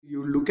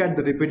You look at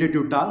the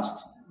repetitive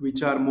tasks,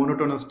 which are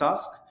monotonous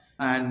tasks,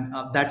 and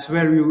that's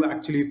where you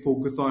actually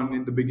focus on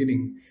in the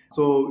beginning.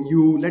 So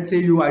let's say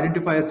you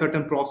identify a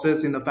certain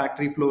process in a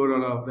factory floor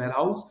or a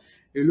warehouse.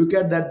 You look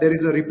at that there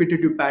is a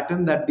repetitive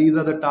pattern, that these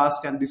are the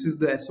tasks and this is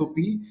the SOP,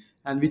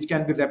 and which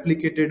can be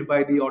replicated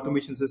by the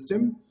automation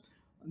system.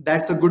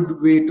 That's a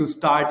good way to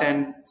start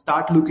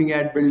looking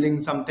at building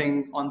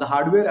something on the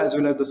hardware as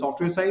well as the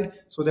software side,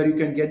 so that you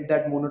can get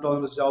that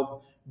monotonous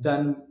job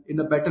done in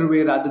a better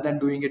way rather than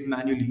doing it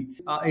manually.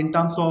 In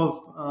terms of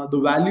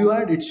the value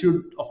add, it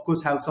should of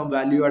course have some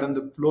value add on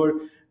the floor.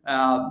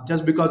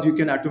 Just because you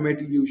can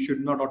automate, you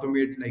should not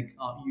automate.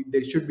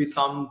 There should be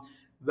some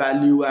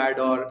value add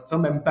or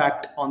some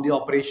impact on the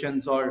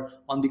operations or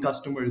on the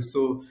customers.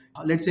 So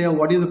let's say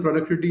what is the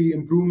productivity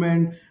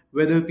improvement,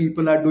 whether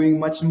people are doing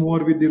much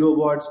more with the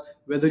robots,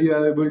 whether you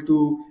are able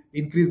to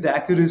increase the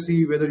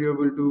accuracy, whether you're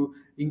able to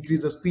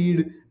increase the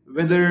speed,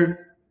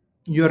 whether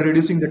you're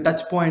reducing the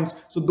touch points.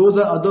 So those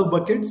are other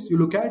buckets you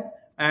look at,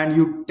 and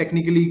you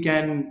technically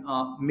can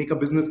make a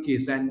business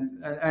case. And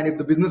if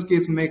the business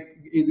case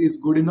is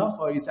good enough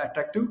or it's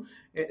attractive,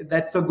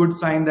 that's a good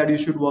sign that you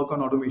should work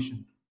on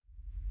automation.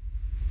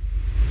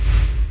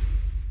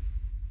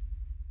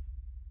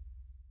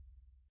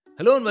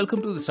 Hello and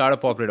welcome to the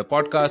Startup Operator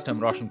Podcast. I'm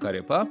Roshan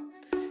Karyappa.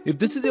 If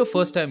this is your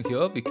first time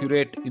here, we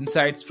curate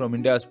insights from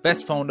India's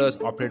best founders,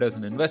 operators,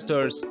 and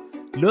investors.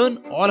 Learn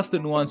all of the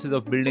nuances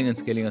of building and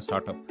scaling a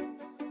startup.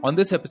 On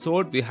this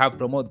episode, we have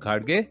Pramod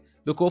Ghadge,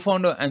 the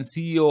co-founder and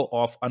CEO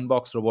of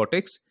Unbox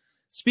Robotics,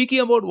 speaking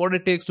about what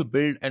it takes to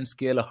build and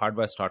scale a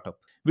hardware startup.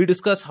 We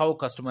discuss how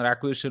customer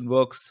acquisition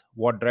works,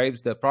 what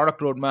drives their product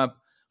roadmap,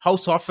 how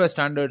software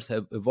standards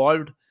have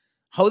evolved,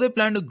 how they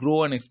plan to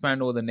grow and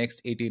expand over the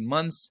next 18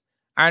 months,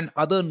 and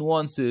other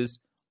nuances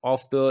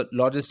of the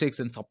logistics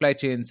and supply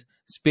chains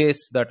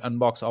space that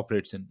Unbox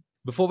operates in.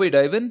 Before we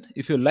dive in,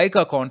 if you like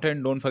our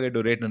content, don't forget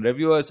to rate and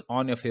review us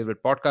on your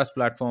favorite podcast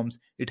platforms.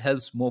 It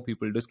helps more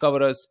people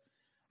discover us.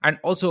 And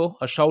also,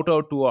 a shout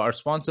out to our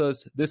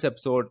sponsors. This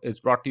episode is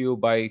brought to you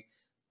by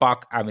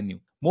Park Avenue.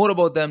 More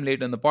about them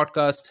later in the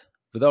podcast.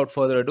 Without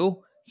further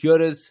ado,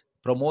 here is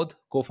Pramod,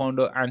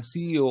 co-founder and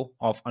CEO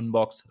of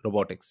Unbox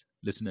Robotics.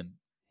 Listen in.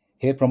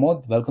 Hey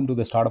Pramod, welcome to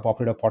the Startup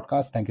Operator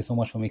Podcast. Thank you so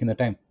much for making the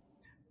time.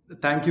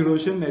 Thank you,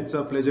 Roshan. It's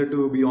a pleasure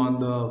to be on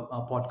the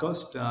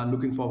podcast.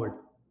 Looking forward.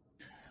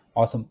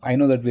 Awesome. I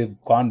know that we've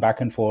gone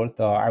back and forth.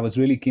 I was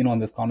really keen on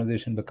this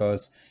conversation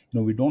because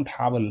we don't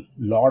have a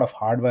lot of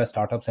hardware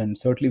startups, and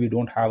certainly we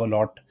don't have a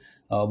lot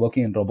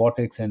working in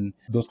robotics and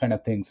those kind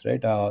of things,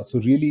 right? So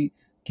really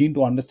keen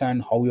to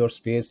understand how your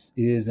space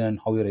is and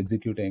how you're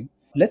executing.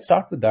 Let's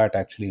start with that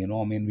actually.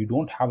 We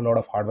don't have a lot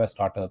of hardware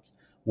startups.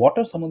 What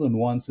are some of the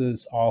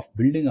nuances of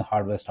building a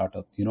hardware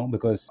startup?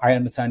 Because I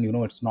understand,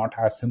 it's not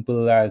as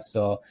simple as,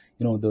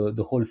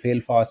 the whole fail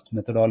fast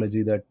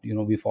methodology that,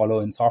 we follow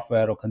in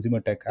software or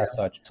consumer tech as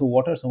such. So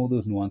what are some of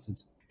those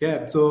nuances?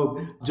 Yeah,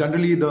 so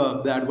generally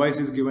the advice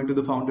is given to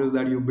the founders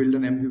that you build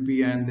an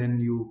MVP and then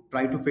you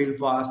try to fail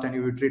fast and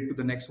you iterate to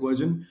the next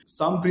version.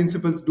 Some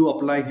principles do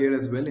apply here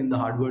as well in the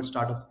hardware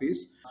startup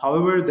space.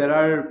 However, there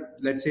are,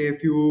 let's say, a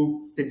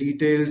few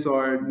details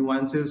or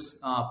nuances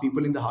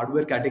people in the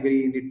hardware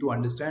category need to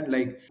understand,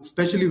 like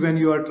especially when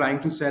you are trying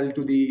to sell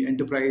to the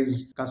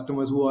enterprise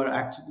customers who are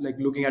actually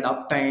looking at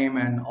uptime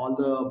and all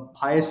the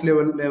highest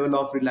level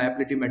of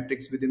reliability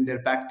metrics within their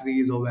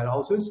factories or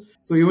warehouses.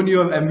 So even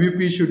your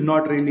MVP should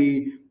not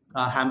really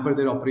hamper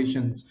their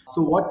operations.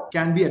 So what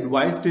can be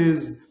advised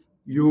is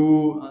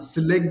you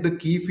select the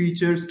key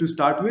features to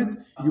start with.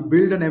 You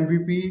build an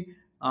MVP,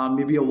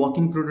 maybe a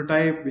working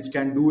prototype which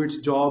can do its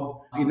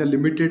job in a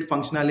limited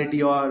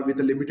functionality or with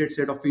a limited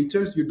set of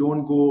features. You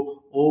don't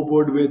go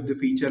overboard with the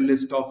feature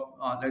list of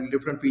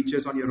different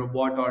features on your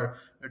robot, or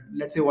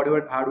let's say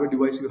whatever hardware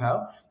device you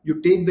have.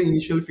 You take the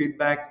initial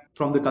feedback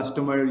from the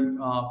customer,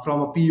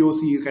 from a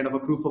POC, kind of a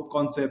proof of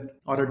concept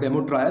or a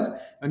demo trial,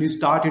 and you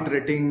start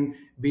iterating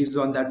based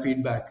on that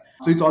feedback.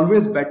 So it's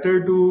always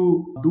better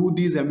to do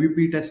these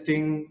MVP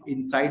testing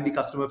inside the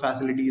customer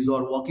facilities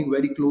or working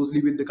very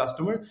closely with the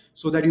customer,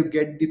 so that you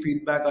get the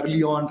feedback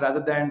early on rather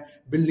than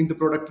building the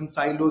product in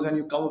silos and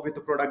you come up with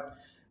a product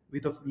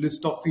with a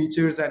list of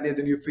features and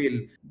then you fail.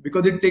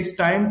 Because it takes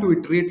time to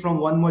iterate from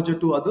one merger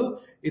to other,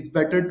 it's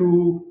better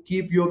to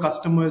keep your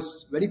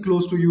customers very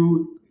close to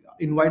you,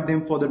 invite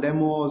them for the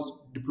demos,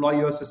 deploy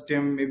your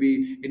system.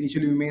 Maybe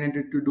initially you may need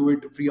to do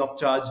it free of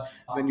charge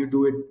when you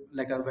do it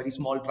like a very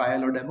small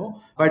trial or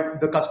demo.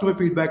 But the customer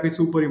feedback is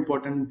super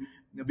important,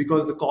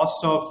 because the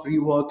cost of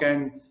rework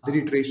and the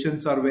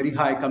iterations are very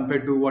high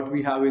compared to what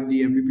we have in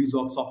the MVPs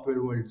of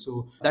software world.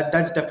 So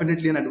that's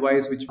definitely an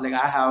advice which I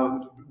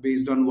have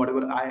based on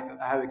whatever I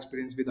have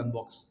experienced with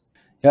Unbox.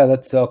 Yeah,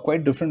 that's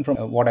quite different from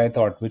what I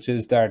thought, which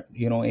is that,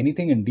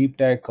 anything in deep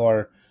tech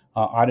or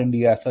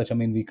R&D as such,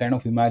 we kind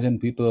of imagine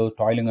people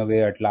toiling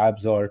away at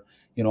labs or,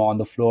 on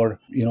the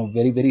floor,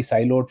 very, very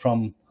siloed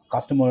from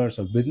customers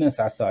or business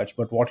as such,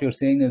 but what you're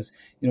saying is,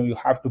 you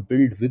have to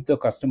build with the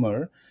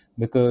customer,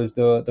 because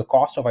the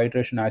cost of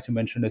iteration, as you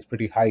mentioned, is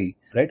pretty high,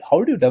 right?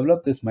 How do you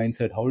develop this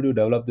mindset? How do you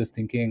develop this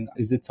thinking?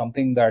 Is it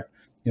something that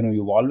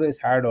you've always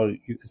had, or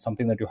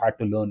something that you had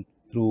to learn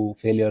through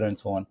failure and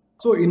so on?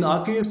 So in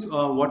our case,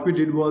 what we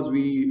did was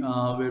we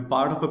were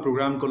part of a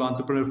program called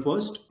Entrepreneur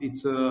First.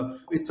 It's a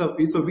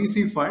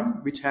VC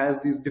fund which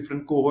has these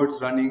different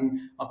cohorts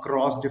running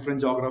across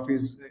different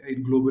geographies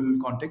in global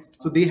context.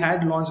 So they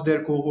had launched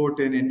their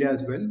cohort in India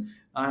as well,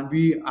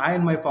 and I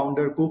and my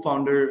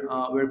co-founder,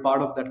 were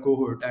part of that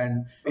cohort.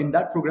 And in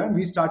that program,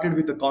 we started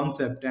with the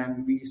concept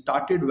and we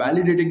started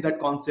validating that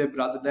concept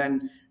rather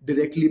than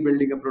directly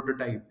building a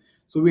prototype.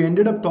 So we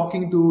ended up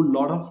talking to a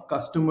lot of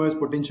customers,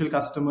 potential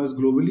customers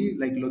globally,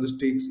 like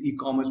logistics,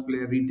 e-commerce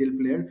player, retail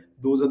player.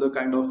 Those are the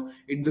kind of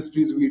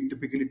industries we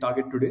typically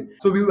target today.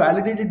 So we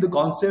validated the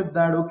concept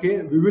that,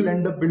 okay, we will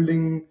end up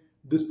building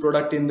this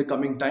product in the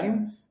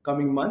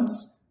coming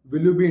months.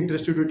 Will you be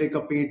interested to take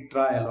a paid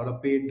trial or a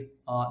paid,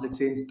 let's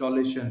say,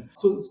 installation?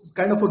 So it's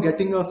kind of for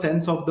getting a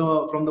sense of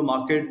from the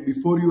market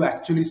before you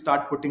actually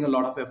start putting a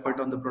lot of effort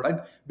on the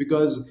product.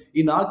 Because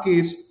in our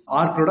case,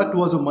 our product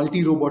was a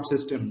multi-robot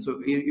system.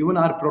 So even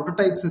our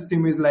prototype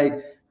system is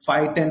like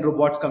 5-10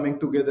 robots coming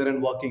together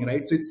and working,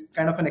 right? So it's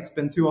kind of an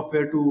expensive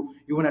affair to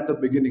even at the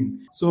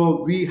beginning.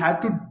 So we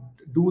had to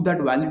do that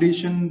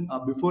validation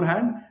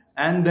beforehand,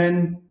 and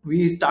then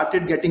we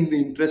started getting the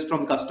interest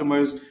from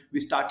customers.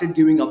 We started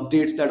giving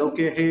updates that,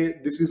 okay, hey,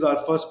 this is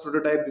our first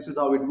prototype, this is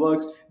how it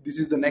works, this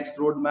is the next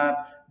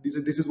roadmap, this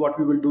is what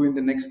we will do in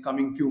the next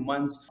coming few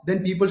months.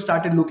 Then people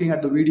started looking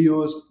at the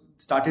videos,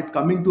 started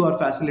coming to our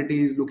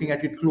facilities, looking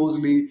at it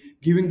closely,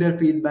 giving their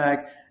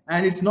feedback.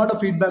 And it's not a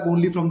feedback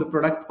only from the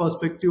product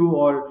perspective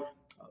or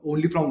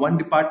only from one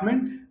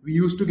department. We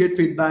used to get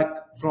feedback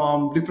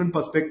from different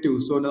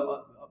perspectives.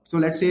 So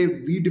let's say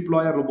we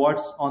deploy our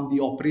robots on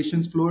the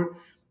operations floor.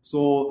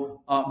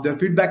 So their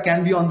feedback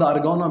can be on the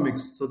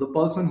ergonomics. So the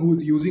person who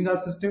is using our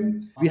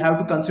system, we have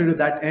to consider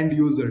that end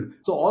user.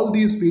 So all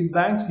these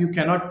feedbacks you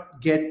cannot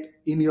get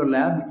in your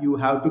lab. You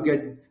have to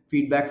get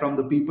feedback from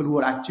the people who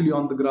are actually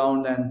on the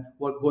ground and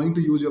who are going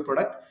to use your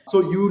product.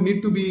 So you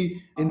need to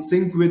be in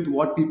sync with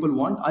what people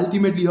want.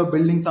 Ultimately, you're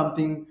building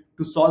something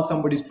to solve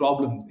somebody's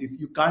problems. If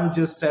you can't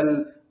just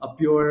sell a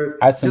pure,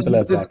 As just simple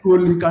as because it's that.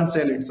 cool, you can't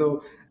sell it.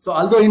 So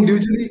although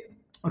individually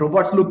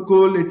robots look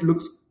cool, it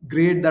looks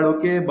great that,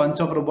 okay, a bunch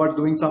of robots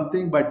doing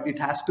something, but it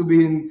has to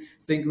be in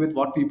sync with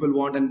what people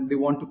want and they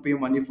want to pay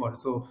money for.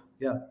 So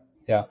yeah.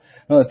 Yeah,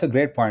 no, that's a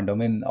great point. I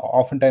mean,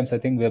 oftentimes I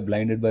think we're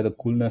blinded by the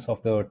coolness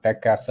of the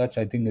tech as such.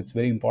 I think it's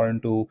very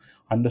important to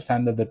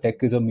understand that the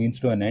tech is a means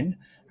to an end,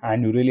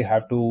 and you really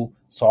have to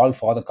solve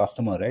for the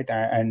customer, right?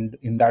 And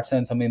in that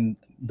sense, I mean,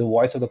 the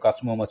voice of the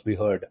customer must be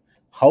heard.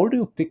 How do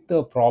you pick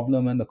the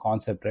problem and the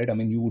concept, right? I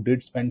mean, you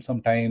did spend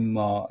some time,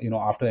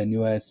 after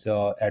NUS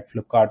at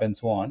Flipkart and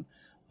so on,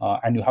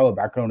 and you have a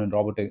background in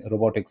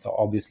robotics,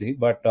 obviously.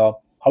 But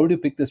how do you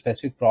pick the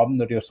specific problem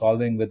that you're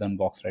solving with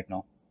Unbox right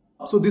now?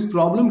 So this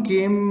problem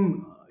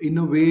came in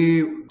a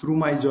way through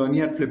my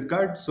journey at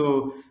Flipkart.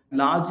 So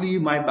largely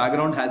my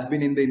background has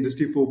been in the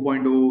industry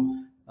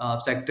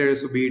 4.0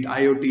 sectors, so be it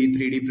IoT,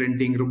 3D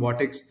printing,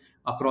 robotics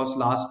across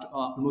last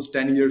almost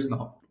 10 years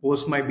now,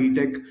 post my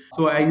BTech.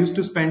 So I used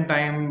to spend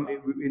time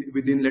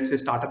within, let's say,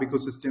 startup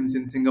ecosystems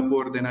in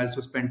Singapore. Then I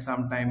also spent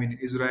some time in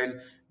Israel,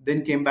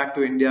 then came back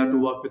to India to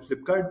work with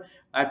Flipkart.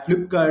 At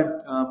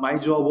Flipkart, my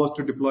job was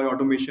to deploy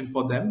automation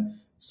for them.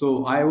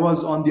 So I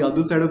was on the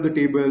other side of the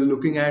table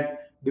looking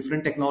at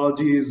different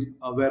technologies,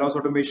 warehouse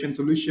automation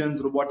solutions,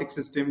 robotic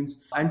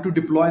systems, and to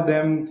deploy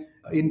them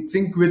in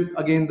sync with,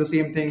 again, the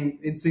same thing,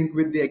 in sync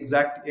with the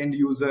exact end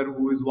user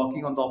who is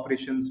working on the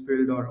operations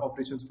field or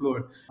operations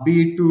floor,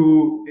 be it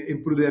to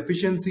improve the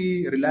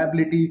efficiency,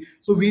 reliability.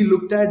 So we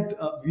looked at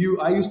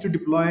I used to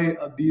deploy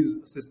these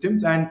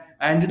systems, and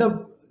I ended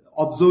up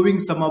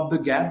observing some of the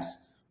gaps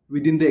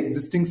within the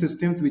existing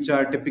systems, which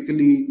are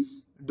typically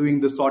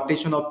doing the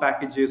sortation of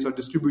packages or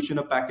distribution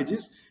of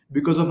packages,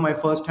 because of my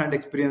first hand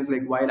experience,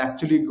 like while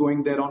actually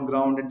going there on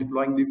ground and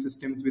deploying these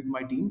systems with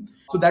my team.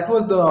 So that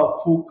was the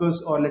focus,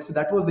 or let's say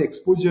that was the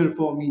exposure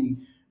for me,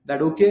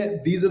 that, okay,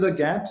 these are the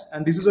gaps,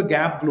 and this is a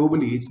gap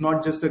globally. It's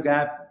not just a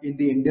gap in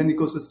the Indian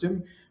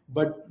ecosystem,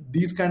 but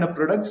these kind of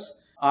products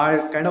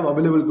are kind of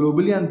available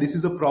globally, and this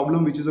is a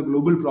problem which is a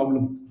global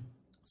problem.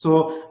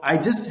 So I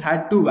just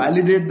had to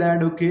validate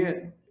that,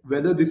 okay,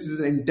 whether this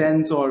is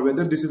intense or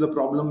whether this is a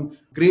problem,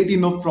 great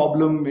enough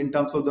problem in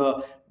terms of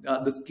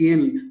the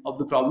scale of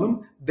the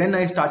problem. Then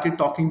I started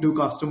talking to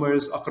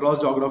customers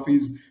across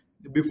geographies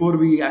before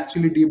we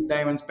actually deep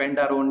dive and spend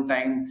our own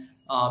time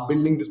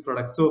building this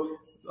product. So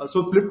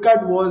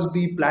Flipkart was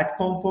the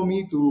platform for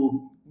me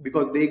to,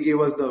 because they gave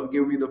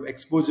me the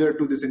exposure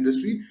to this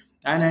industry.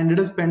 And I ended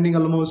up spending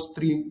almost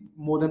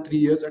more than 3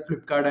 years at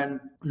Flipkart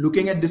and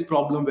looking at this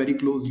problem very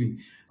closely.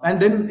 And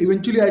then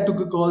eventually I took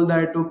a call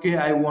that, okay,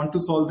 I want to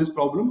solve this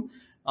problem.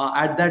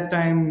 At that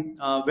time,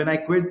 when I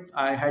quit,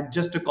 I had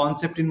just a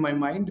concept in my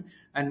mind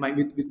and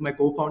with my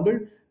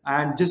co-founder,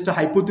 and just a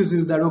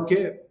hypothesis that,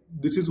 okay,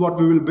 this is what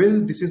we will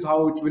build, this is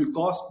how it will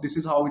cost, this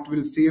is how it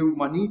will save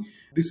money,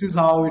 this is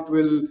how it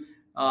will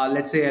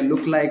let's say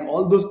look like.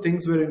 All those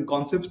things were in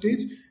concept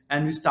stage,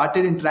 and we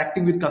started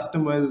interacting with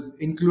customers,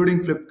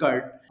 including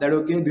Flipkart, that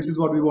okay, this is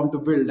what we want to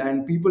build,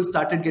 and people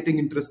started getting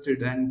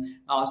interested and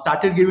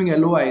started giving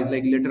LOIs,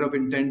 like letter of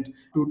intent,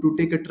 to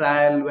take a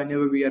trial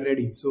whenever we are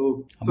ready.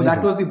 So that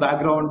Amazing. was the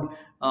background.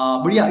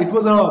 But yeah, it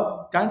was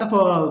a kind of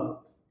a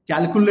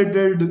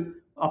calculated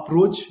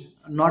approach,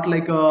 not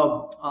like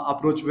a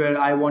approach where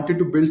I wanted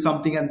to build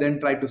something and then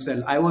try to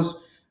sell. I was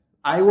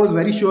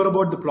very sure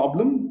about the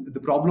problem. The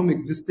problem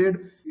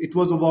existed. It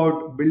was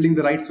about building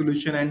the right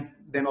solution, and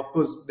then of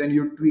course, then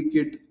you tweak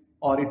it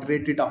or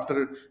iterate it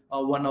after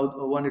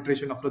one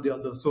iteration after the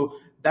other. So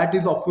that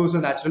is of course a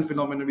natural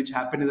phenomenon which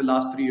happened in the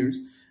last 3 years.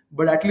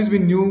 But at least we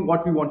knew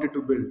what we wanted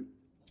to build.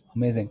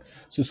 Amazing.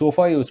 So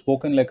far you've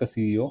spoken like a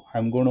CEO.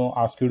 I'm going to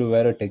ask you to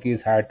wear a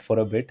techie's hat for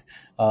a bit,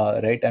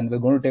 right? And we're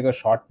going to take a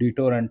short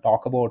detour and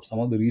talk about some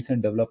of the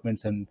recent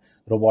developments in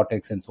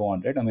robotics and so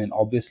on, right? I mean,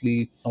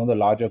 obviously, some of the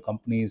larger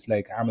companies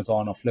like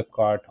Amazon or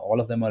Flipkart, all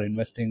of them are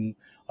investing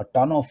a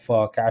ton of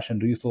cash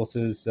and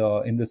resources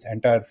in this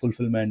entire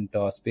fulfillment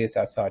space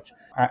as such.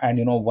 And,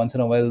 once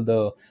in a while,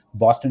 the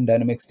Boston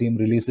Dynamics team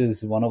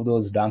releases one of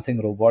those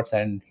dancing robots,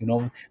 and,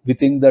 we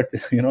think that,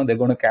 they're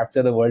going to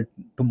capture the world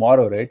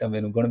tomorrow, right? I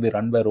mean, we're going to be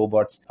run by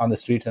robots on the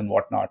streets and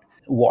whatnot.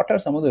 What are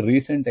some of the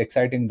recent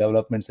exciting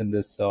developments in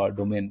this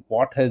domain?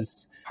 What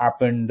has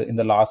happened in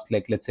the last,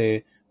 like, let's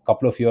say,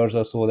 couple of years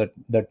or so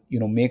that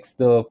makes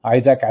the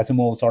Isaac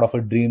Asimov sort of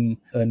a dream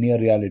near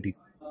reality?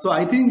 So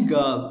I think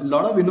a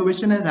lot of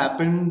innovation has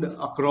happened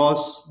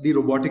across the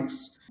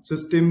robotics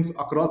systems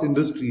across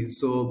industries.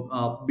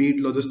 So be it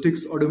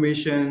logistics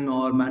automation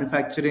or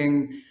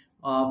manufacturing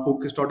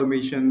focused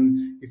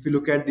automation. If you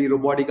look at the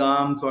robotic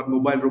arms or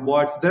mobile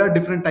robots, there are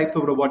different types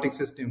of robotic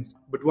systems.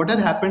 But what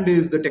has happened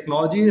is the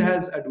technology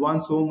has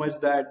advanced so much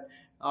that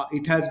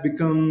it has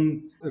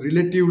become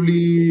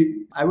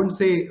relatively, I wouldn't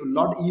say a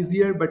lot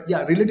easier, but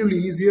yeah, relatively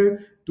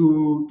easier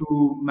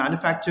to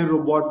manufacture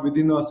robot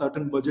within a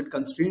certain budget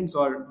constraints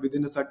or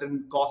within a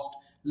certain cost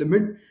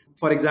limit.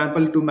 For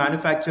example, to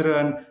manufacture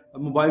a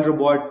mobile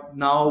robot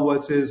now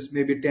versus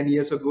maybe 10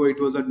 years ago, it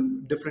was a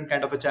different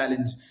kind of a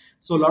challenge.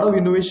 So a lot of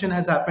innovation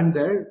has happened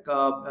there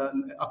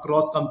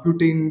across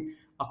computing,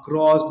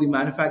 across the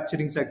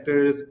manufacturing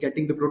sectors,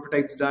 getting the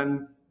prototypes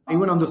done.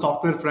 Even on the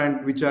software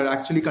front, which are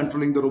actually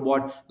controlling the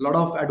robot, a lot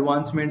of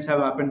advancements have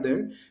happened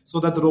there, so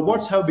that the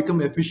robots have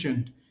become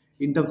efficient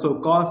in terms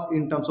of cost,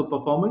 in terms of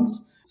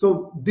performance.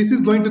 So this is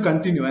going to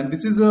continue, and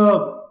this is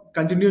a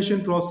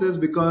continuation process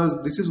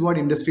because this is what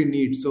industry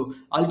needs. So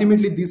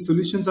ultimately, these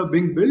solutions are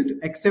being built,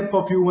 except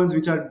for few ones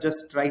which are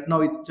just right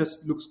now, it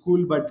just looks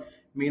cool, but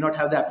may not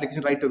have the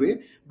application right away.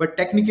 But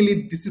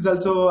technically, this is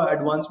also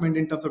advancement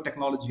in terms of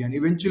technology, and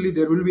eventually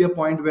there will be a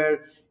point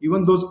where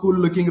even those cool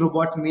looking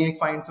robots may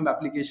find some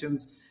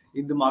applications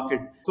in the market.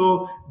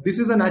 So this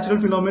is a natural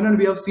phenomenon.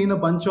 We have seen a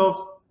bunch of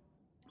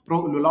a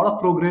lot of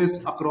progress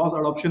across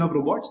adoption of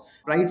robots,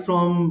 right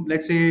from,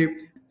 let's say,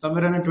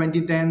 somewhere around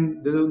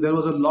 2010, there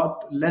was a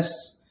lot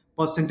less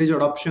percentage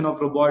adoption of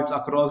robots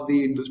across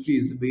the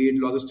industries, be it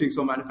logistics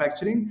or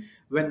manufacturing,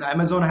 when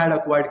Amazon had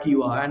acquired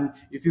Kiva. And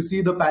if you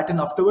see the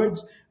pattern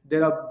afterwards,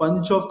 there are a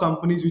bunch of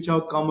companies which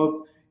have come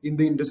up in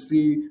the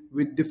industry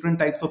with different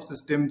types of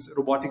systems,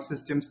 robotic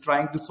systems,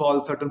 trying to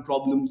solve certain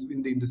problems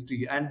in the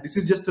industry. And this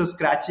is just a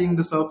scratching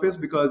the surface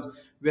because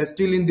we are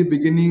still in the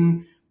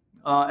beginning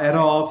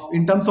era of,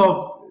 in terms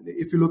of,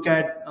 if you look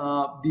at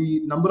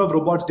the number of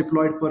robots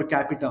deployed per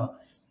capita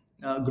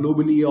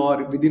globally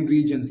or within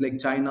regions like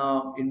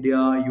China, India,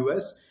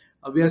 US,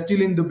 we are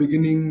still in the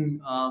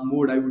beginning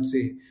mode, I would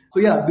say. So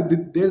yeah,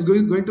 there's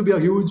going to be a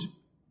huge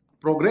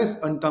progress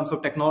in terms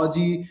of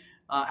technology.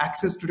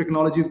 Access to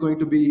technology is going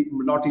to be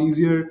a lot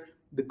easier.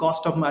 The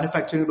cost of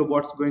manufacturing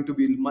robots is going to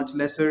be much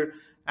lesser,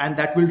 and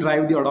that will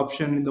drive the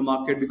adoption in the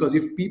market, because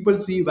if people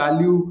see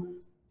value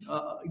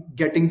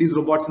getting these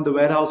robots in the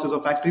warehouses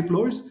or factory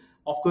floors,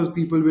 of course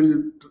people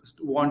will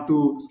want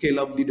to scale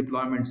up the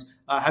deployments.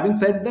 Having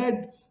said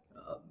that,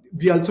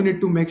 we also need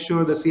to make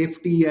sure the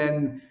safety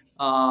and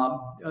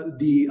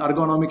the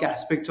ergonomic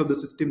aspects of the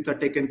systems are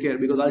taken care,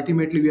 because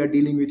ultimately we are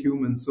dealing with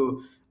humans.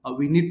 So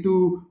we need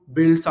to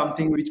build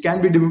something which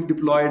can be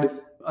deployed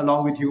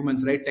along with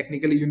humans, right?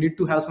 Technically, you need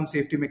to have some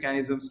safety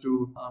mechanisms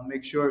to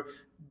make sure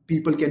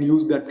people can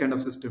use that kind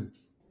of system.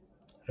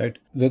 Right.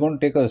 We're going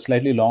to take a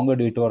slightly longer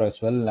detour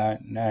as well.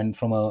 And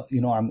from a,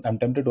 I'm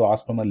tempted to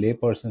ask from a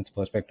layperson's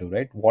perspective,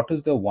 right? What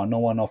is the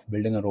 101 of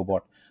building a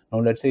robot? Now,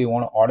 let's say you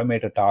want to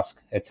automate a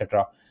task,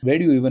 etc. Where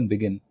do you even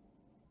begin?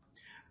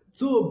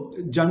 So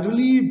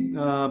generally,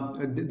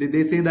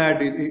 they say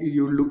that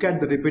you look at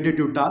the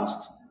repetitive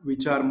tasks,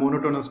 which are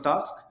monotonous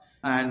tasks,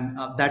 and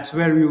that's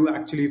where you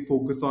actually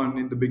focus on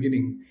in the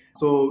beginning.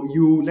 So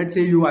let's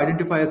say you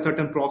identify a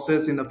certain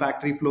process in a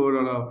factory floor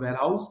or a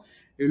warehouse.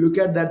 You look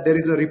at that there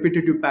is a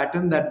repetitive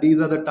pattern, that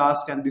these are the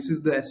tasks and this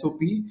is the SOP,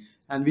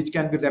 and which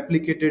can be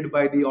replicated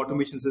by the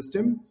automation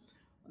system.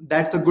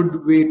 that's a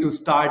good way to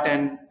start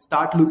and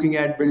start looking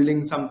at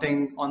building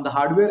something on the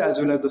hardware as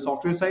well as the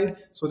software side,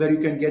 so that you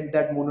can get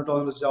that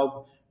monotonous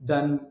job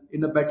done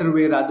in a better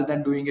way rather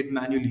than doing it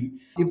manually.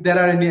 If there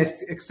are any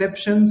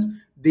exceptions,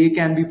 they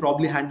can be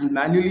probably handled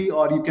manually,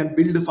 or you can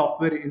build the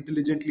software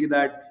intelligently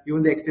that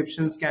even the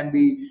exceptions can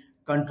be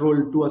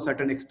controlled to a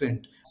certain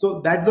extent.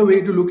 So that's the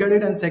way to look at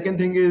it. And second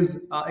thing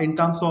is, in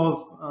terms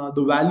of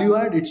the value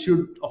add, it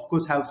should of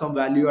course have some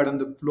value add on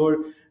the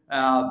floor.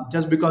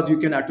 Just because you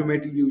can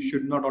automate, you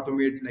should not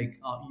automate. Like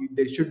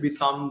there should be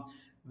some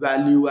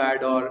value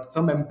add or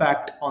some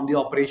impact on the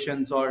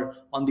operations or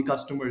on the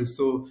customers.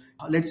 So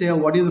let's say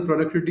what is the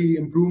productivity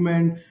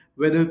improvement,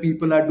 whether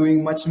people are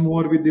doing much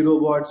more with the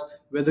robots,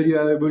 whether you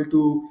are able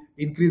to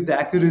increase the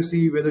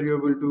accuracy, whether you're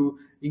able to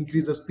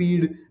increase the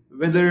speed,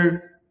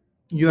 whether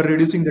you are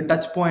reducing the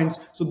touch points.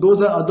 So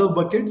those are other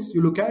buckets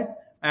you look at,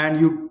 and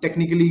you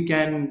technically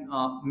can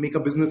make a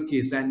business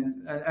case.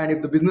 And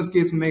if the business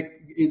case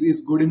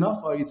is good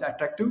enough or it's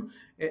attractive,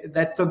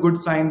 that's a good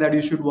sign that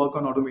you should work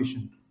on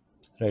automation.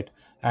 Right.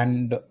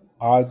 And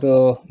are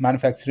the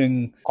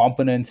manufacturing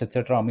components,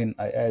 etc., I mean,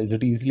 is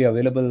it easily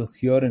available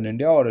here in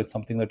India, or it's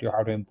something that you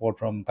have to import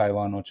from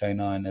Taiwan or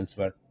China and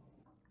elsewhere?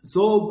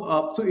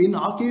 So in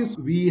our case,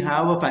 we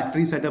have a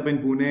factory set up in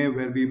Pune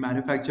where we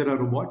manufacture our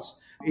robots.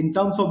 In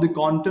terms of the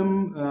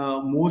quantum,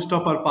 most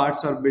of our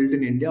parts are built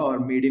in India or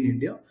made in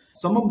India.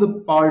 Some of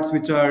the parts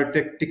which are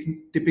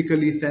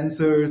typically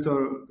sensors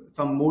or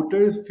some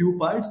motors, few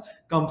parts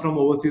come from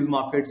overseas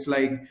markets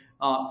like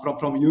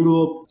from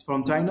Europe,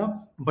 from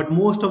China. But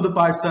most of the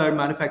parts are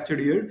manufactured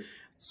here.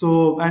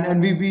 So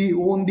and we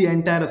own the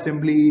entire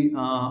assembly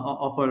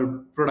of our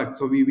product.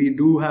 So we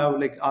do have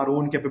like our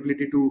own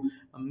capability to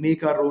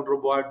make our own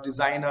robot,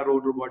 design our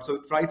own robot. So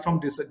right from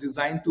this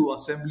design to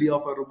assembly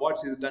of our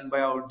robots is done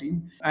by our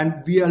team.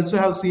 And we also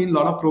have seen a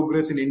lot of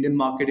progress in Indian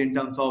market in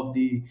terms of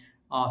the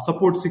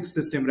support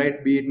system,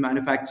 right? Be it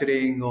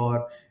manufacturing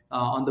or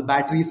on the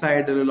battery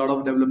side, there are a lot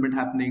of development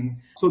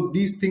happening. So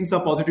these things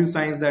are positive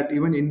signs that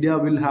even India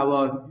will have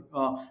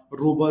a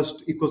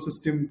robust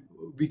ecosystem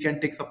we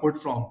can take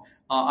support from.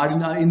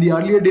 In the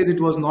earlier days, it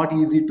was not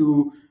easy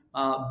to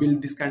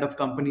build this kind of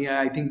company.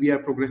 I think we are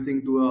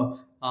progressing to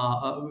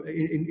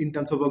in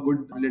terms of a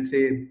good, let's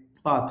say,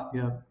 path.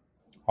 Yeah.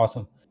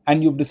 Awesome.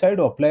 And you've decided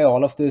to apply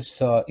all of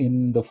this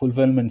in the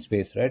fulfillment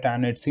space, right?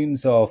 And it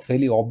seems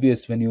fairly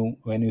obvious when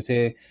you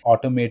say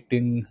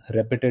automating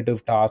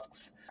repetitive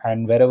tasks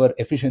and wherever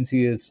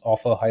efficiency is of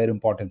a higher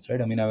importance,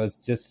 right? I mean, I was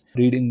just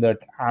reading that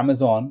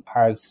Amazon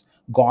has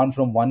gone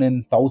from 1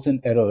 in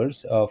 1,000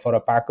 errors for a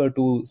packer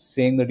to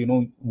saying that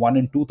 1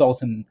 in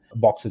 2,000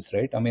 boxes,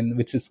 right? I mean,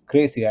 which is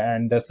crazy,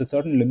 and there's a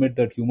certain limit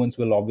that humans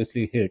will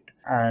obviously hit.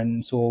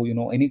 And so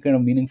any kind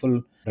of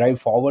meaningful drive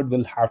forward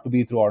will have to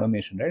be through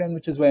automation, right? And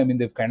which is why, I mean,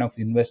 they've kind of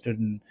invested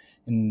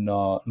in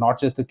not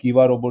just the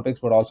Kiva Robotics,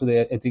 but also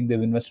I think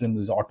they've invested in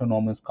these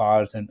autonomous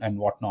cars and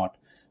whatnot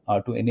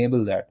to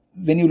enable that.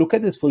 When you look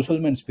at this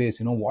fulfillment space,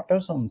 what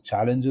are some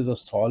challenges of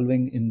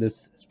solving in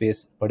this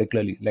space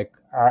particularly? Like,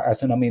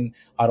 as in, I mean,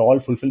 are all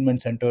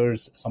fulfillment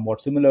centers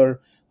somewhat similar?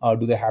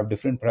 Do they have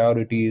different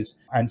priorities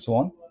and so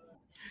on?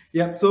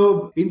 Yeah.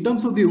 So in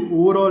terms of the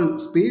overall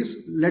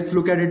space, let's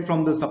look at it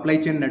from the supply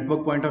chain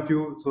network point of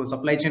view. So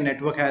supply chain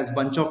network has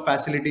bunch of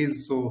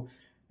facilities. So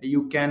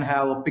you can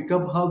have a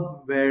pickup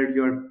hub where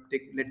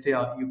let's say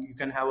you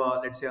can have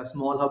a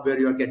small hub where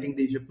you're getting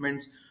the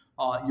shipments.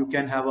 You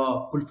can have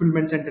a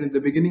fulfillment center in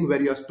the beginning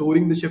where you're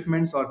storing the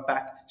shipments or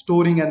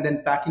storing and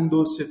then packing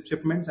those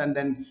shipments, and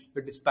then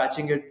you're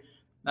dispatching it.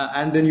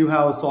 And then you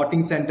have a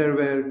sorting center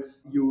where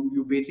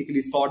you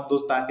basically sort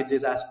those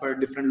packages as per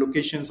different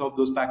locations of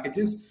those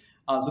packages.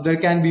 So there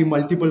can be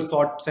multiple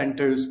sort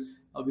centers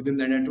within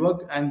the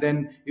network, and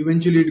then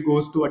eventually it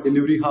goes to a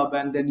delivery hub,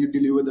 and then you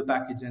deliver the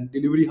package, and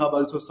delivery hub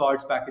also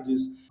sorts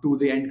packages to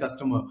the end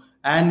customer.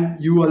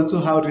 And you also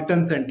have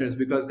return centers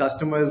because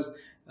customers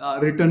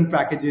return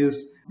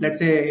packages. Let's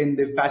say in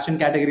the fashion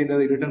category, the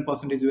return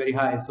percentage is very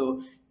high.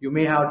 So you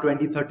may have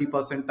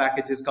 20-30%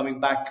 packages coming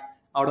back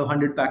out of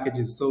 100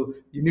 packages. So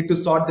you need to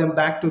sort them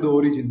back to the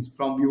origins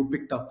from you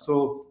picked up.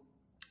 So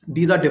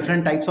these are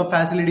different types of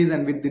facilities,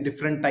 and with the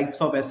different types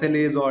of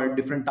SLAs or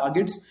different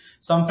targets.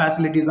 Some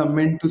facilities are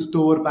meant to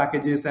store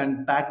packages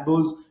and pack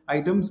those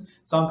items.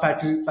 Some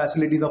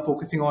facilities are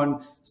focusing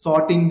on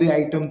sorting the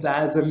items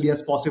as early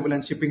as possible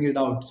and shipping it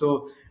out.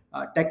 So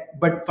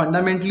but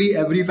fundamentally,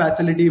 every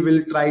facility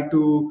will try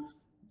to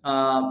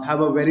have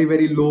a very,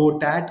 very low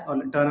TAT or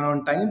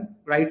turnaround time,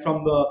 right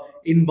from the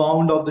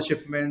inbound of the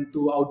shipment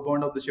to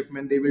outbound of the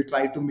shipment. They will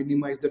try to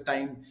minimize the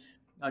time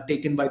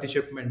taken by the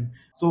shipment.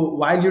 So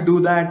while you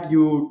do that,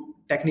 you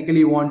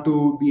technically want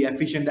to be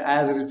as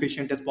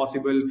efficient as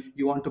possible.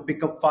 You want to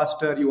pick up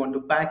faster, you want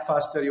to pack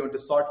faster, you want to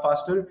sort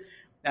faster.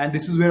 And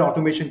this is where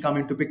automation come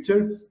into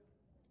picture.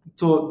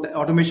 So the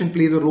automation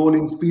plays a role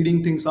in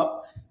speeding things up.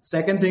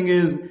 Second thing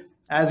is,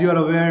 as you're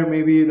aware,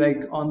 maybe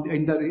like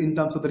in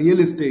terms of the real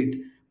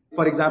estate,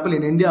 for example,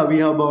 in India, we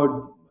have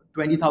about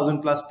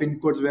 20,000 plus pin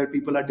codes where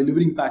people are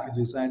delivering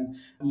packages, and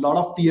a lot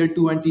of tier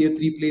 2 and tier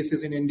 3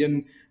 places in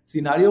Indian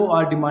scenario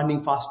are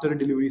demanding faster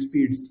delivery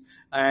speeds,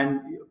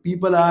 and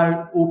people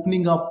are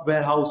opening up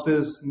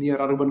warehouses near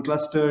urban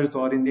clusters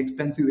or in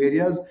expensive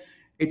areas.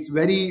 It's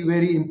very,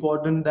 very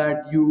important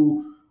that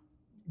you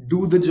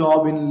do the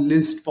job in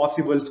least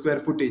possible square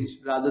footage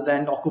rather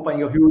than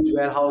occupying a huge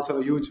warehouse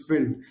or a huge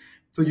field.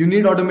 So you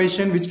need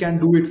automation which can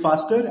do it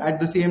faster, at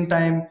the same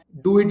time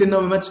do it in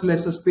a much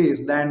lesser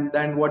space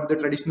than what the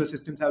traditional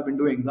systems have been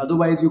doing.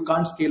 Otherwise you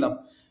can't scale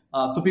up.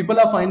 So people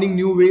are finding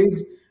new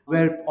ways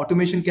where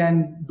automation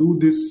can do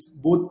this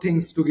both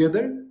things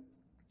together.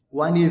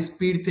 One is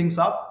speed things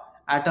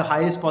up at a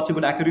highest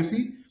possible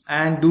accuracy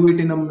and do it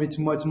in a much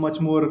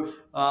more,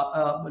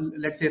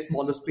 let's say,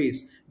 smaller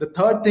space. The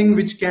third thing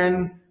which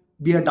can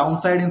be a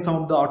downside in some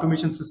of the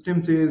automation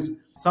systems is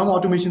some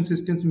automation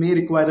systems may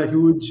require a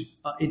huge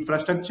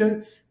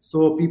infrastructure.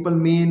 So people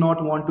may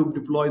not want to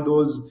deploy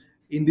those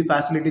in the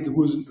facilities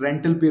whose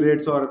rental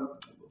periods or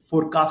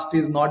forecast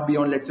is not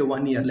beyond, let's say,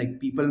 1 year. Like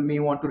people may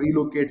want to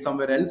relocate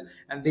somewhere else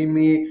and they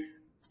may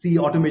see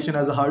automation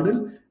as a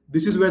hurdle.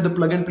 This is where the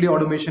plug and play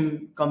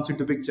automation comes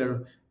into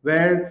picture,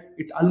 where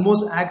it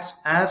almost acts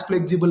as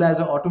flexible as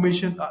a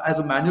automation as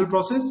a manual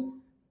process,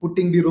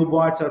 putting the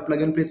robots or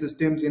plug and play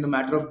systems in a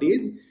matter of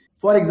days.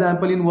 For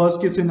example, in worst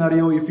case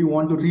scenario, if you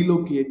want to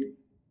relocate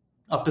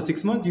after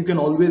 6 months, you can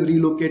always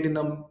relocate in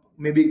a,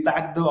 maybe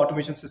pack the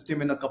automation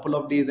system in a couple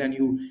of days and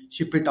you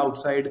ship it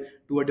outside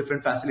to a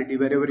different facility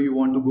wherever you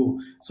want to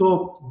go.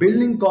 So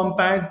building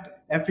compact,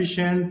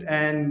 efficient,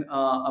 and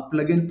a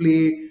plug and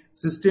play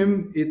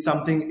system is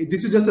something.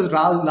 This is just a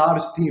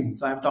large theme.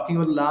 So I'm talking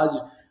about large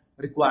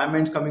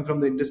requirements coming from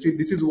the industry.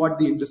 This is what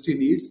the industry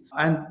needs,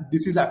 and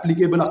this is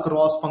applicable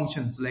across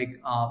functions, like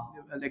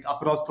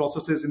across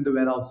processes in the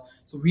warehouse.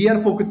 So we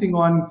are focusing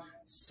on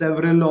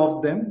several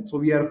of them. So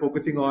we are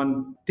focusing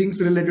on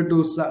things related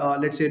to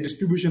let's say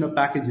distribution of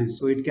packages.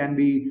 So it can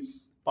be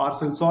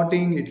parcel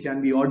sorting, it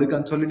can be order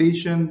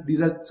consolidation.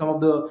 These are some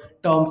of the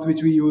terms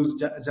which we use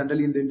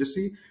generally in the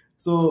industry.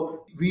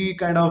 So we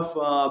kind of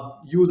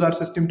use our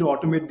system to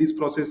automate this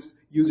process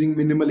using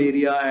minimal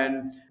area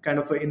and kind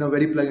of in a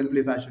very plug and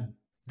play fashion.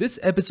 This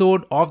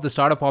episode of the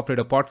Startup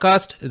Operator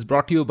podcast is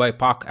brought to you by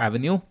Park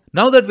Avenue.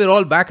 Now that we're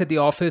all back at the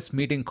office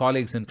meeting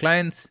colleagues and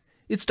clients,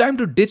 it's time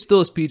to ditch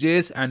those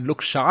PJs and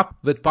look sharp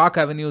with Park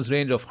Avenue's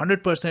range of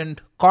 100%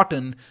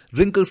 cotton,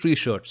 wrinkle-free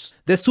shirts.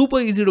 They're super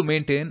easy to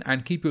maintain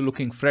and keep you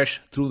looking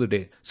fresh through the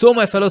day. So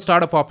my fellow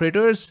startup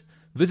operators,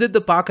 visit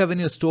the Park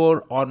Avenue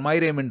store on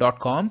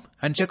myraymond.com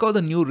and check out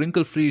the new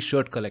wrinkle-free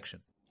shirt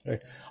collection. Right.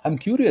 I'm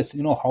curious,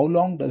 how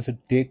long does it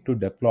take to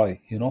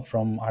deploy,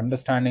 from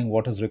understanding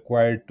what is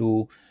required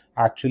to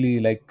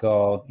actually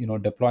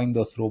deploying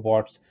those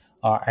robots,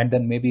 and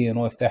then maybe,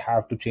 if they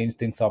have to change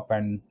things up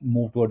and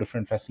move to a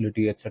different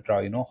facility,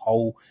 etc.,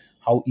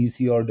 how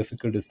easy or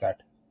difficult is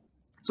that?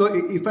 So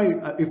if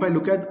I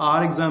look at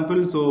our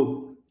example,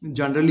 so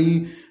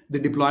generally the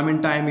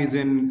deployment time is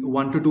in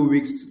 1 to 2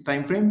 weeks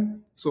time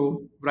frame.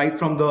 So right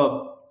from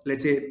the,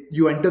 let's say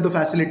you enter the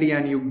facility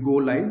and you go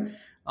live,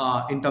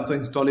 in terms of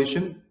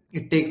installation,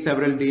 it takes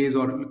several days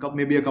or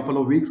maybe a couple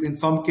of weeks. In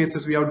some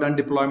cases, we have done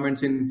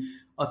deployments in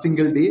a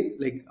single day,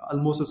 like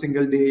almost a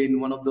single day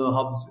in one of the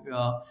hubs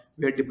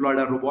we had deployed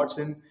our robots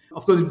in.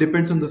 Of course, it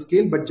depends on the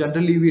scale, but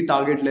generally we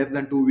target less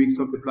than 2 weeks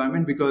of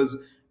deployment because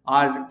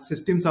our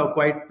systems are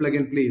quite plug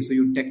and play. So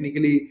you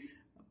technically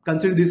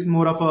consider this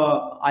more of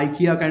a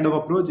IKEA kind of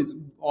approach. It's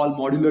all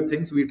modular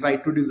things. We try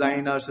to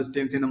design our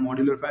systems in a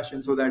modular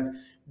fashion so that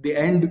the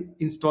end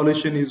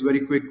installation is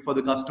very quick for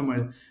the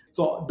customer.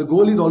 So the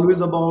goal is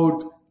always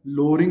about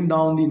lowering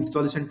down the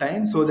installation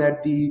time so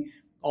that the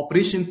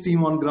operations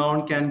team on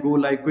ground can go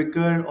live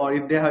quicker, or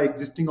if they have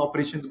existing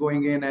operations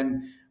going in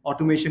and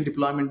automation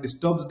deployment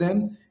disturbs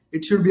them,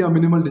 it should be a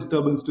minimal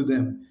disturbance to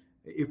them.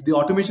 If the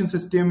automation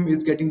system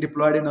is getting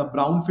deployed in a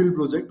brownfield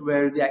project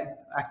where the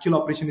actual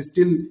operation is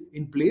still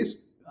in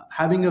place,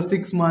 having a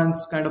 6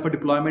 months kind of a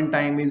deployment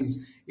time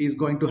is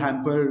going to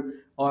hamper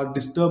or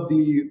disturb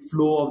the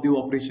flow of the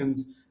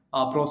operations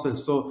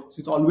process. So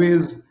it's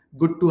always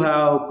good to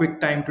have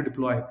quick time to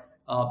deploy.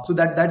 So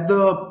that's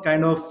the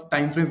kind of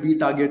time frame we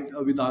target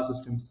with our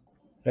systems.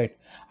 Right.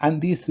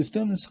 And these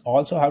systems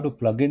also have to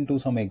plug into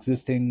some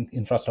existing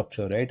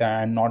infrastructure, right?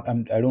 And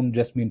I don't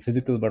just mean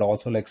physical, but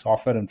also like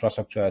software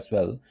infrastructure as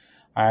well.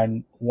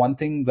 And one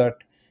thing that,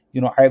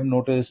 I've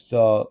noticed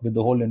with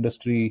the whole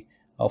industry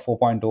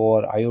 4.0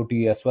 or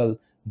IoT as well,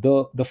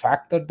 the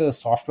fact that the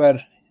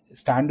software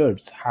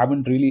standards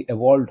haven't really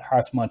evolved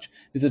as much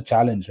is a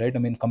challenge, right? I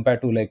mean,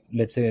 compared to like,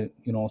 let's say,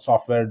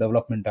 software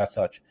development as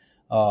such.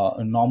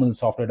 Normal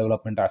software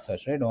development as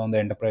such, right? On the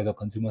enterprise or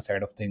consumer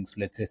side of things,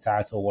 let's say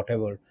SaaS or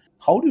whatever.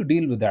 How do you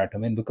deal with that? I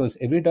mean, because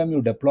every time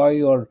you deploy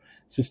your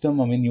system,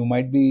 I mean, you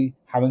might be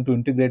having to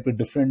integrate with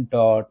different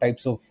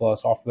types of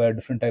software,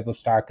 different type of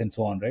stack and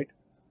so on, right?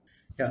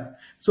 Yeah.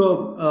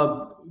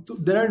 So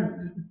there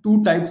are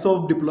two types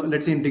of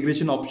let's say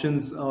integration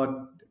options.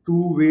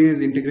 Two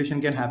ways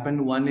integration can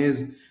happen. One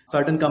is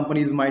certain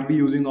companies might be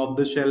using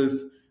off-the-shelf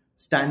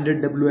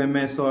standard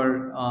WMS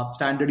or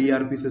standard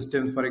ERP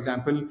systems, for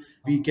example,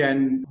 we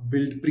can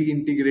build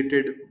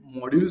pre-integrated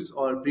modules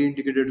or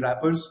pre-integrated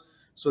wrappers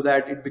so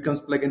that it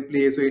becomes plug and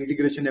play. So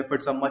integration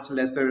efforts are much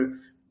lesser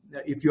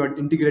if you are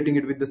integrating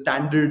it with the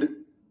standard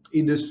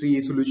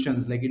industry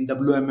solutions like in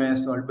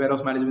WMS or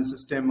warehouse management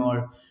system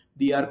or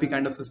the ERP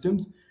kind of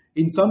systems.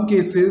 In some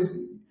cases,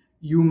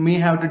 you may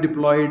have to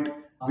deploy it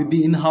with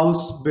the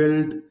in-house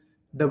built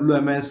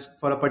WMS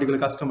for a particular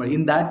customer.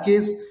 In that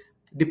case,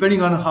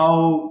 depending on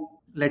how,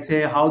 let's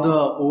say, how the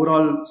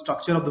overall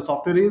structure of the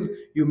software is,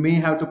 you may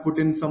have to put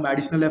in some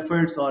additional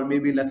efforts or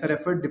maybe lesser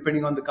effort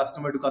depending on the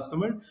customer to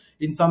customer.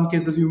 In some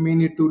cases, you may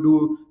need to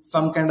do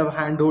some kind of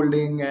hand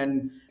holding,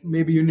 and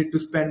maybe you need to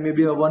spend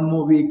maybe one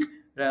more week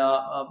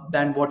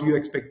than what you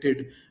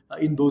expected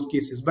in those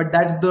cases. But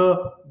that's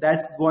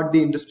what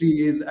the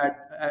industry is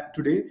at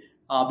today.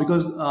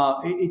 Because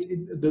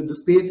the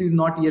space is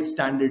not yet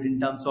standard in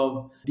terms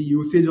of the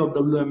usage of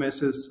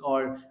WMSs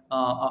or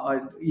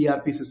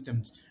ERP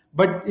systems.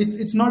 But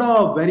it's not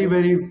a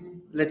very,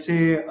 let's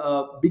say,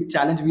 big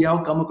challenge we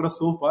have come across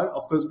so far.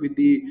 Of course, with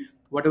the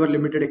whatever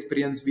limited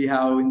experience we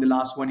have in the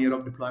last 1 year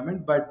of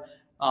deployment, but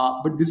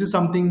this is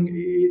something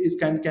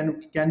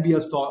can be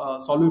a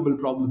solvable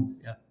problem.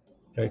 Yeah.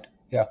 Right.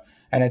 Yeah.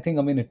 And I think,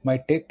 I mean, it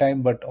might take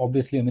time, but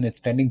obviously, I mean, it's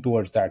tending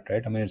towards that,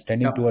 right? I mean, it's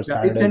tending towards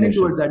standardization. It's tending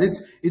towards that.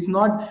 It's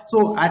not,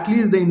 so at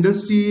least the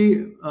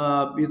industry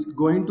is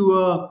going to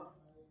a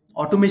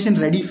automation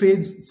ready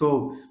phase.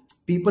 So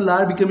people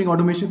are becoming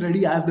automation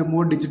ready as the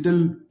more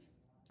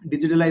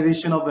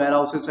digitalization of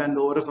warehouses and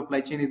the overall supply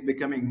chain is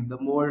becoming, the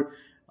more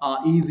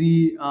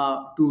easy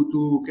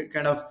to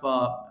kind of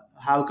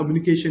have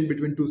communication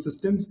between two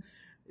systems,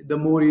 the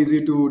more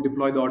easy to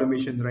deploy the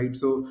automation, right?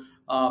 So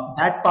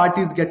that part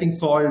is getting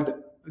solved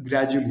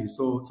gradually.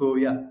 So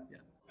yeah.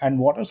 And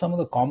what are some of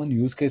the common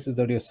use cases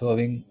that you're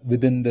serving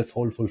within this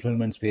whole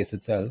fulfillment space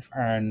itself?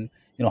 And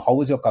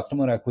how is your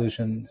customer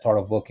acquisition sort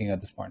of working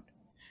at this point?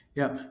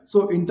 Yeah.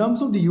 So in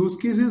terms of the use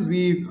cases,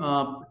 we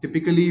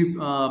typically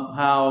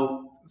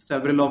have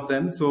several of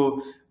them.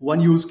 So one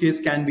use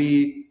case can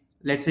be,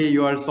 let's say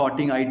you are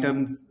sorting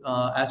items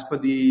as per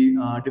the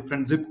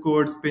different zip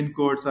codes, pin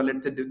codes, or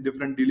let's say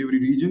different delivery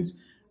regions.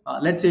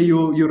 Let's say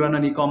you run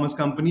an e-commerce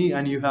company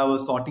and you have a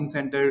sorting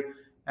center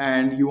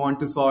and you want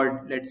to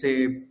sort, let's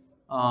say,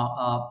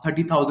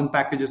 30,000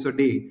 packages a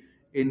day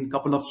in a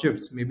couple of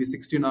shifts, maybe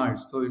 16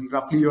 hours. So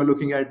roughly you're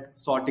looking at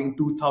sorting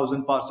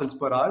 2,000 parcels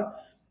per hour,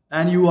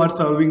 and you are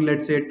serving,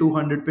 let's say,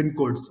 200 pin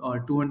codes or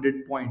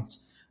 200 points,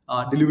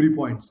 delivery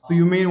points. So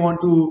you may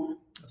want to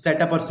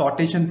set up a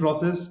sortation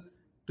process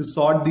to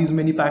sort these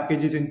many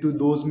packages into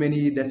those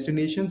many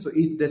destinations. So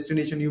each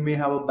destination you may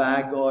have a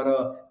bag or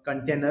a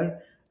container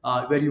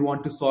where you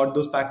want to sort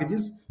those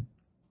packages.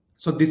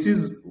 So this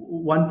is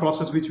one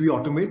process which we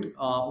automate,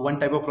 one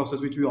type of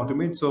process which we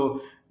automate.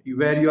 So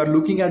where you are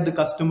looking at the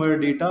customer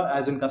data,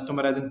 as in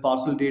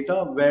parcel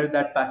data, where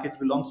that package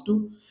belongs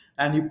to,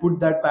 and you put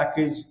that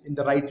package in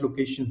the right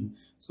location.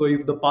 So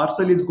if the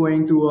parcel is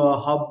going to a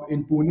hub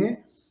in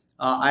Pune,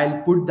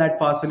 I'll put that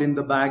parcel in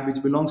the bag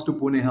which belongs to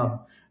Pune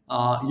hub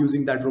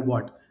using that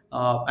robot.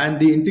 And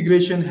the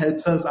integration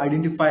helps us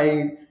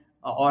identify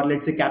or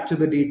let's say capture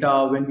the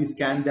data when we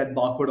scan that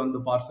barcode on the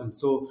parcel.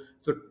 So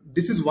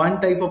this is one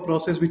type of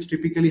process which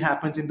typically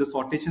happens in the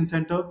sortation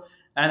center,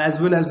 and as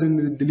well as in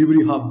the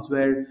delivery hubs,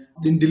 where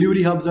in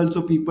delivery hubs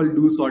also people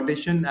do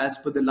sortation as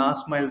per the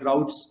last mile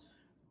routes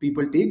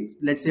people take.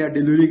 Let's say a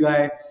delivery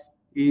guy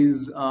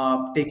is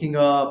taking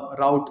a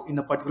route in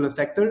a particular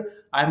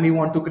sector. I may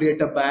want to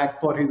create a bag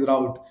for his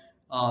route.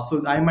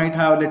 So I might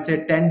have, let's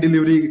say, 10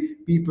 delivery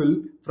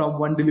people from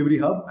one delivery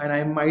hub, and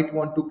I might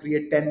want to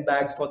create 10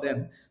 bags for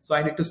them. So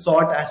I need to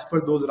sort as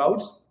per those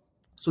routes.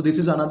 So this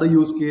is another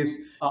use case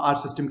our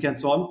system can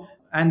solve.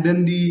 And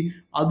then the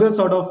other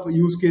sort of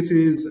use case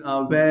is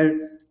where,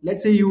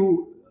 let's say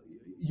you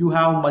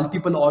have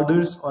multiple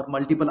orders or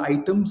multiple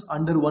items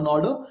under one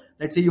order.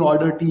 Let's say you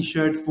order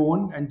t-shirt,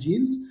 phone, and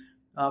jeans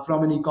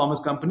from an e-commerce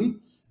company,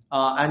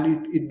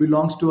 and it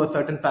belongs to a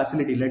certain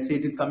facility. Let's say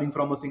it is coming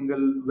from a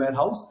single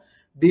warehouse.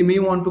 They may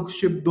want to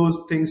ship those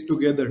things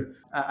together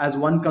as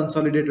one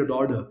consolidated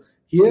order.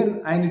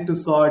 Here, I need to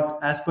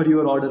sort as per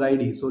your order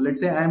ID. So let's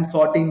say I'm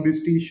sorting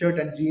this t-shirt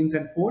and jeans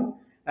and phone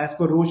as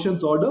per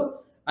Roshan's order.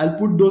 I'll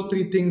put those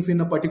three things in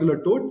a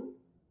particular tote,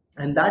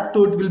 and that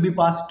tote will be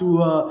passed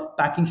to a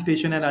packing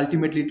station, and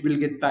ultimately it will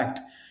get packed.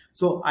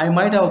 So I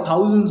might have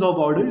thousands of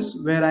orders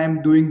where I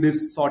am doing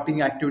this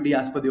sorting activity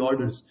as per the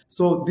orders.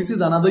 So this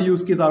is another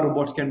use case our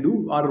robots can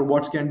do. Our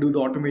robots can do the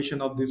automation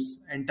of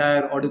this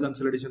entire order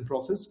consolidation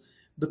process.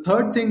 The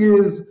third thing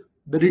is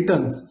the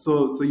returns.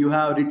 So you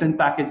have return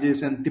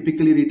packages, and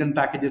typically return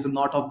packages are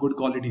not of good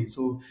quality.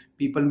 So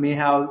people may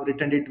have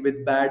returned it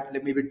with bad,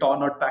 maybe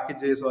torn out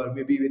packages, or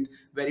maybe with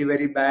very,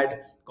 very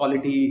bad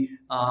quality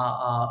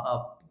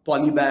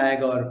poly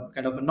bag, or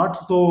kind of a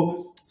not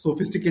so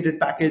sophisticated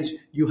package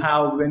you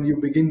have when you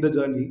begin the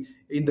journey.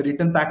 In the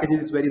return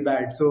packages, it's very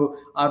bad. So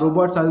our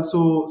robots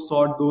also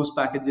sort those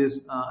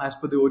packages as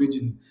per the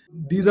origin.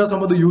 These are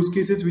some of the use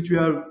cases which we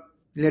are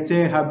let's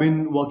say, have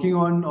been working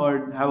on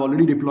or have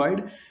already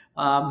deployed.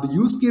 The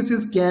use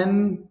cases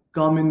can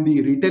come in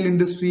the retail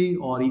industry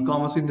or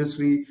e-commerce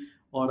industry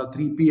or a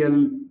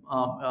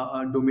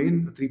 3PL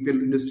domain,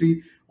 3PL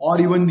industry, or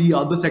even the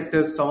other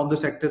sectors. Some of the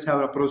sectors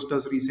have approached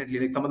us recently.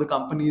 Like some of the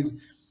companies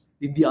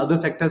in the other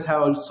sectors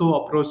have also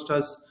approached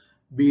us,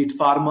 be it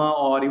pharma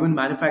or even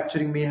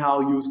manufacturing may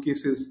have use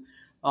cases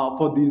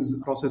for these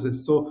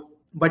processes. So,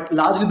 but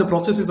largely the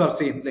processes are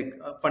same. Like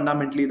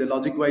fundamentally, the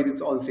logic wise,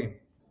 it's all same.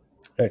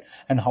 Right.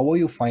 And how are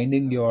you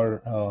finding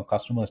your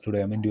customers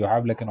today? I mean, do you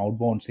have like an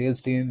outbound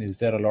sales team? Is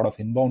there a lot of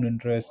inbound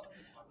interest?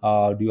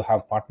 Do you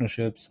have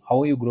partnerships?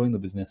 How are you growing the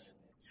business?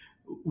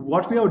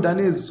 What we have done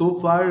is, so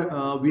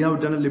far we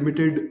have done a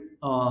limited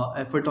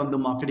effort on the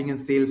marketing and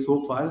sales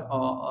so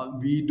far.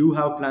 We do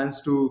have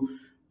plans to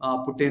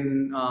put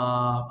in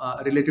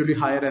relatively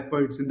higher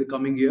efforts in the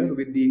coming year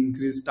with the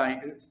increased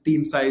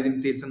team size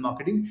in sales and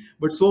marketing.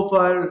 But so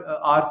far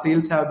our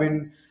sales have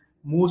been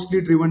mostly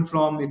driven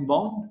from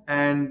inbound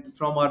and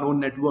from our own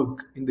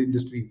network in the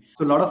industry.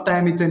 So a lot of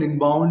time it's an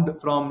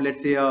inbound from,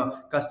 let's say,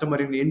 a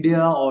customer in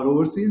India or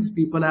overseas.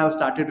 People have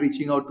started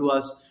reaching out to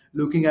us,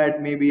 looking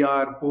at maybe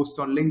our post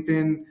on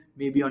LinkedIn,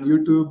 maybe on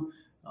YouTube.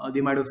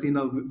 They might have seen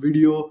a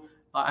video,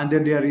 and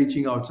then they are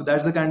reaching out. So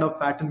that's the kind of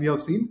pattern we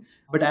have seen.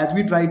 But as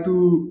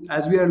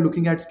we are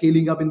looking at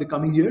scaling up in the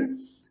coming year,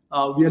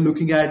 we are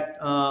looking at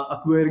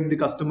acquiring the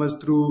customers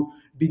through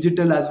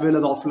digital as well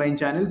as offline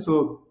channels.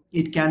 So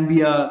it can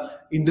be a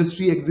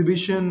industry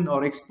exhibition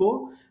or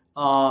expo,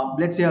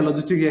 let's say a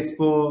logistic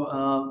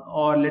expo,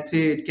 or let's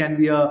say it can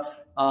be a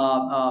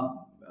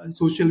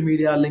social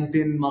media,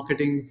 LinkedIn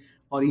marketing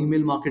or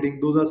email marketing.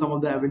 Those are some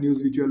of the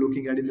avenues which we are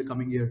looking at in the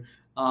coming year.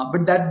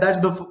 But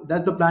that's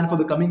the plan for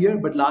the coming year.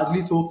 But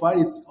largely so far,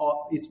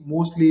 it's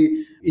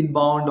mostly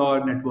inbound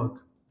or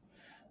network.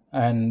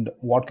 And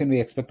what can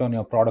we expect on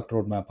your product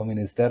roadmap? I mean,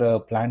 is there a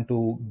plan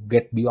to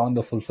get beyond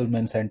the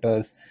fulfillment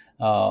centers,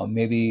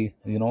 maybe,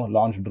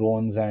 launch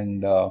drones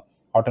and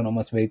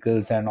autonomous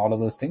vehicles and all of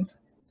those things?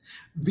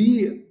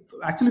 We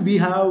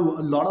have a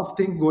lot of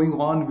things going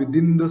on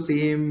within the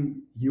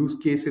same use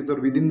cases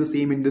or within the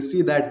same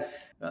industry, that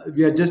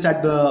we are just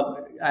at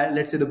the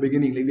let's say the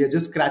beginning. Like, we are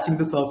just scratching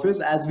the surface.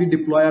 As we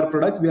deploy our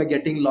products, we are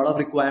getting a lot of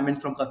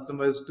requirements from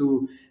customers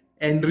to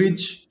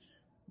enrich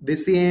the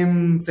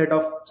same set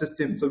of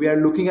systems. So we are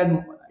looking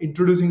at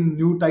introducing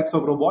new types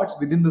of robots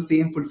within the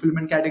same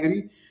fulfillment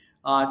category,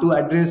 to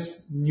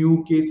address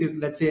new cases,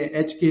 let's say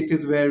edge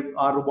cases where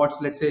our robots,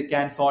 let's say,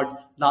 can sort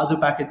larger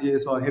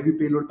packages or heavy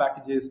payload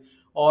packages,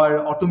 or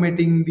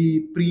automating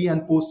the pre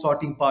and post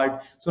sorting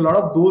part. So a lot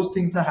of those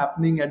things are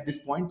happening at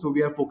this point. So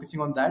we are focusing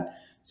on that.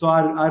 So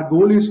our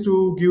goal is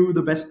to give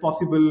the best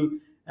possible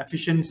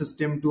efficient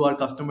system to our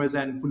customers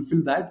and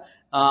fulfill that.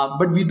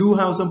 But we do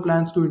have some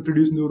plans to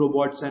introduce new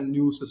robots and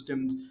new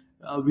systems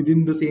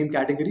within the same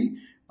category.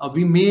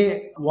 We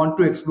may want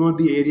to explore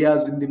the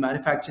areas in the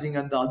manufacturing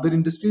and the other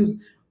industries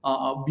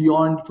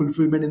beyond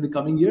fulfillment in the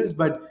coming years.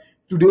 But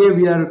today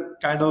we are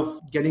kind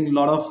of getting a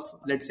lot of,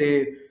 let's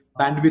say,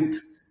 bandwidth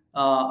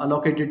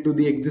allocated to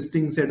the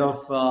existing set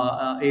of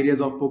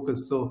areas of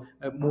focus. So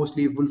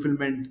mostly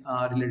fulfillment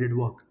related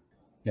work.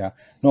 Yeah.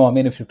 No, I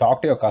mean, if you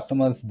talk to your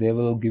customers, they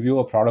will give you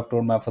a product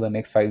roadmap for the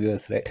next 5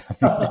 years, right?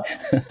 Yeah.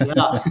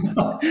 Yeah,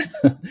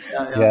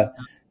 yeah. Yeah.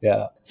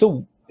 Yeah.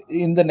 So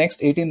in the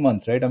next 18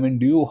 months, right? I mean,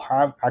 do you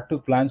have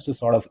active plans to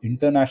sort of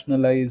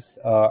internationalize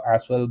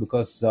as well?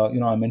 Because,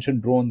 I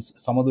mentioned drones.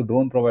 Some of the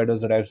drone providers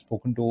that I've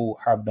spoken to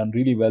have done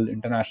really well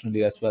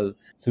internationally as well.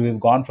 So we've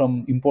gone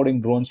from importing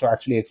drones to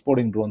actually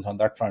exporting drones on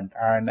that front.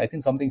 And I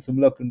think something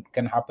similar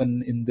can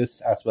happen in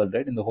this as well,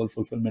 right? In the whole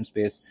fulfillment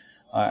space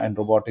and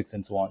robotics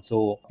and so on.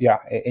 So yeah,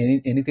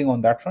 anything on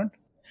that front?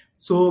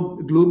 So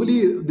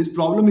globally, this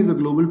problem is a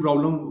global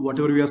problem.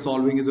 Whatever we are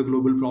solving is a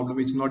global problem.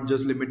 It's not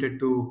just limited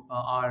to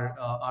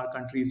our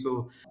country.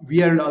 So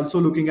we are also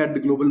looking at the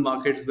global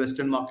markets,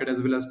 Western market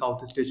as well as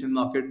Southeast Asian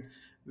market.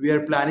 We are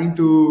planning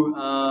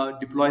to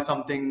deploy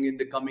something in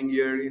the coming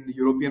year in the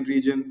European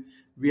region.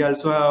 We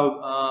also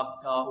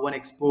have one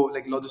expo,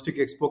 like logistic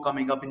expo,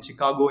 coming up in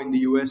Chicago in the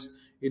US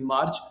in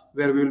March,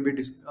 where we will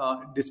be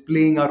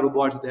displaying our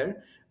robots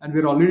there. And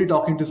we're already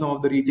talking to some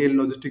of the retail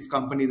logistics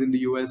companies in the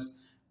US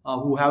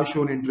who have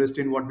shown interest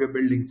in what we're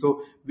building.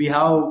 So we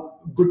have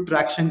good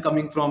traction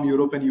coming from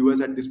Europe and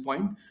US at this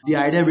point. The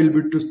idea will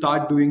be to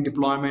start doing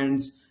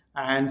deployments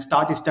and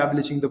start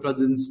establishing the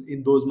presence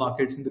in those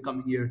markets in the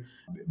coming year.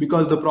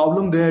 Because the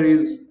problem there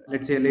is,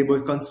 let's say,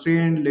 labor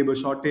constraint, labor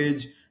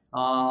shortage,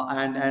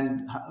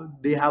 and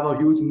they have a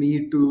huge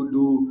need to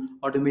do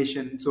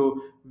automation.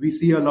 So we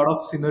see a lot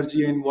of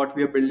synergy in what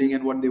we are building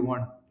and what they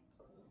want.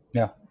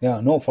 Yeah,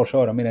 no, for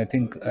sure. I mean, I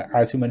think,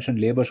 as you mentioned,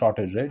 labor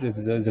shortage, right,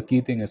 is a key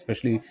thing,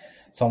 especially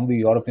some of the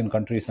European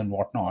countries and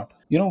whatnot.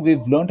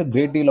 We've learned a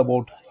great deal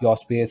about your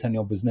space and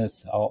your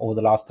business over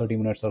the last 30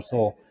 minutes or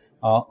so.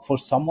 For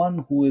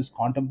someone who is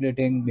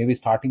contemplating maybe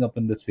starting up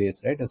in this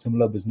space, right, a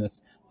similar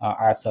business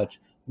as such,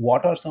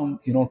 what are some,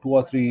 two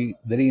or three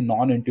very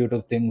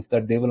non-intuitive things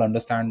that they will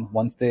understand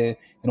once they,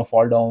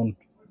 fall down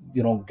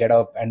get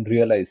up and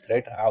realize,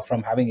 right,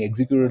 from having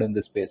executed in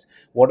this space?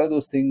 What are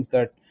those things,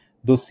 that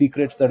those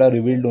secrets that are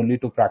revealed only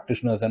to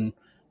practitioners and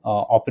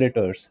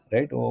operators,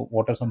 right? Or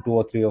what are some two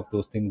or three of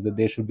those things that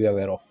they should be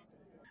aware of?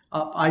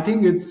 I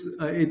think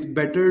it's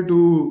better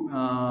to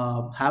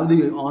have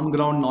the on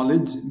ground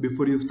knowledge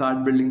before you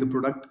start building the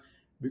product,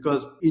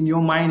 because in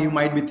your mind you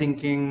might be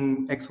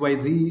thinking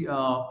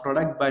XYZ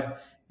product,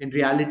 but in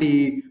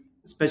reality,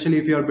 especially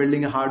if you are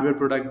building a hardware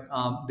product,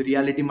 the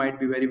reality might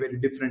be very very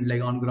different.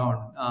 Like on ground,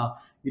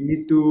 you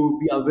need to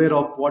be aware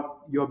of what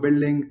you're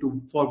building,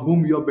 to for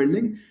whom you're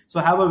building. So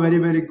have a very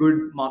very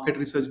good market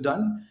research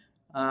done.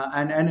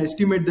 And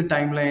estimate the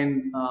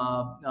timeline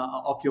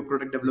of your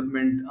product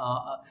development.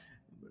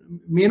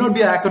 May not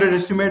be an accurate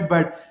estimate,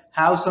 but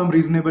have some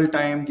reasonable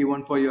time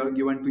given to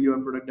your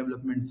product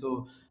development.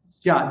 So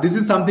yeah, this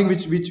is something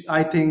which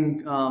I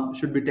think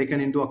should be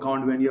taken into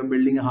account when you're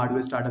building a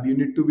hardware startup. You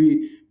need to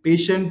be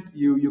patient.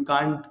 You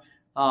can't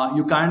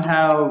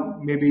have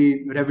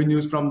maybe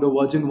revenues from the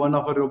version one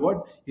of a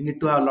robot. You need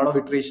to have a lot of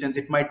iterations.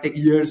 It might take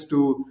years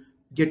to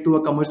get to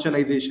a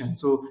commercialization.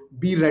 So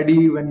be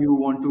ready when you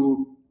want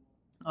to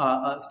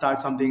start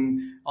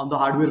something on the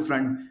hardware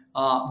front.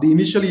 The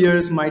initial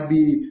years might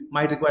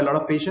require a lot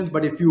of patience,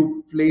 but if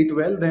you play it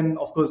well, then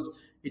of course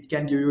it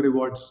can give you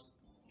rewards.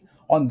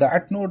 On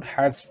that note,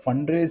 has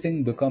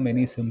fundraising become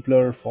any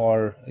simpler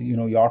for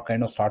your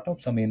kind of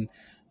startups? I mean,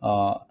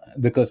 uh,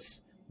 because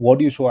what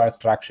do you show as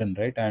traction,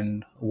 right?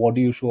 And what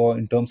do you show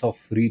in terms of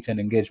reach and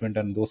engagement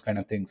and those kind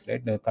of things,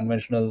 right? The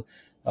conventional,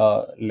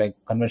 like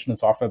conventional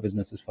software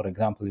businesses, for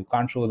example, you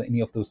can't show any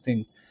of those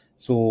things.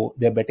 So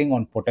they're betting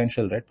on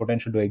potential, right?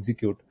 Potential to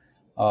execute.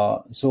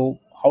 So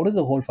how does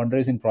the whole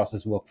fundraising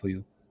process work for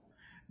you?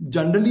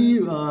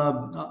 Generally,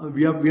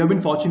 we have been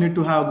fortunate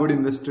to have good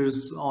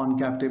investors on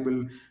cap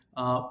table,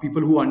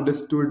 people who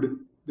understood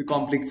the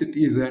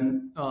complexities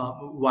and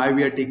why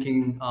we are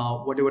taking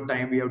whatever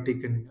time we have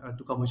taken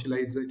to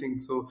commercialize. I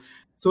think so.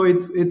 So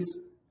it's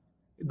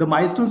the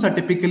milestones are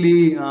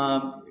typically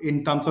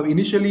in terms of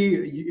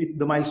initially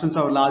the milestones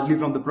are largely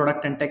from the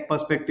product and tech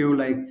perspective.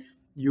 Like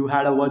you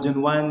had a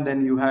version one,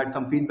 then you had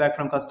some feedback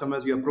from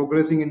customers. You are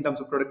progressing in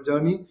terms of product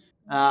journey,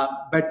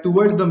 but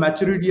towards the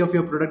maturity of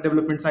your product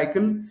development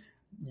cycle,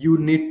 you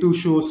need to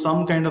show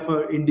some kind of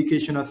a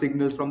indication or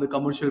signals from the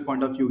commercial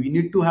point of view. You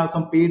need to have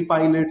some paid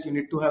pilots, you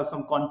need to have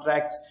some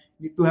contracts,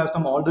 you need to have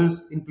some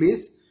orders in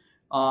place.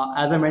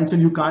 As I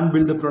mentioned, you can't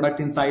build the product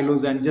in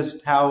silos and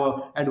just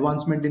have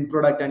advancement in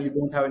product and you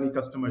don't have any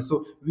customers.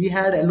 So we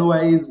had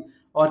LOIs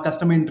or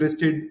customer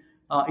interested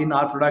in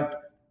our product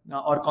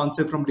or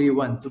concept from day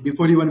one. So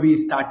before even we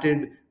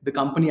started the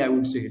company, I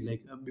would say,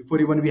 like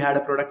before even we had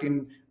a product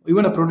in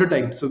even a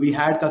prototype. So we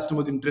had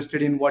customers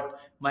interested in what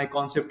my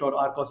concept or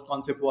our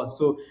concept was.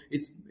 So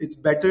it's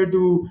better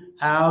to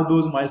have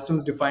those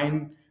milestones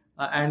defined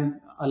and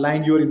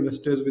align your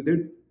investors with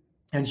it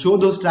and show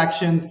those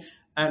tractions.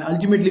 And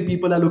ultimately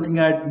people are looking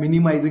at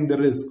minimizing the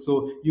risk.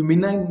 So you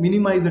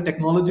minimize the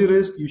technology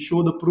risk, you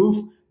show the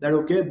proof that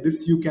okay,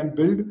 this you can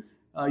build,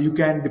 you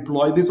can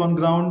deploy this on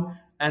ground,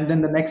 and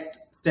then the next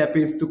step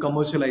is to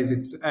commercialize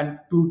it. And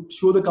to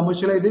show the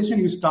commercialization,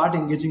 you start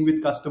engaging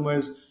with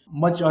customers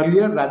much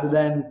earlier rather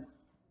than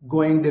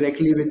going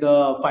directly with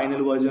the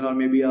final version or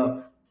maybe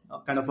a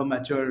kind of a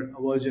mature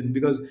version,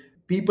 because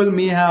people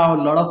may have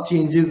a lot of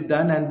changes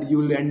done and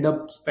you'll end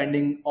up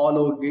spending all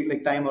over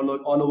like time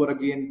all over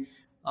again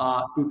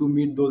to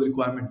meet those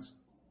requirements.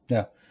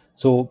 Yeah.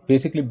 So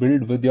basically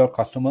build with your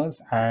customers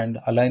and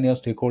align your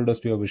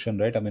stakeholders to your vision,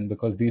 right? I mean,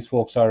 because these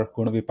folks are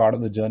going to be part of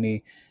the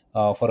journey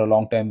for a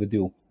long time with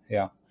you.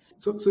 Yeah.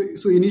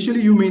 So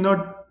initially you may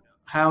not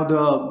have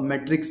the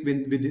metrics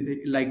with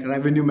like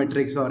revenue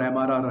metrics or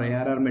MRR or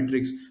ARR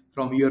metrics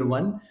from year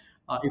one,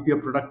 if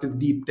your product is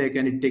deep tech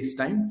and it takes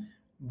time.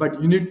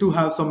 But you need to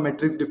have some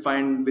metrics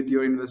defined with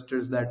your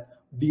investors that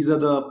these are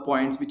the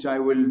points which I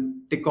will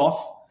tick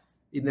off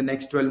in the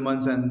next 12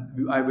 months,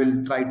 and I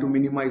will try to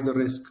minimize the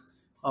risk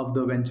of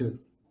the venture.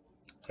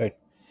 Right.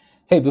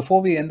 Hey,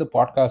 before we end the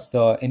podcast,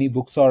 any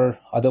books or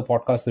other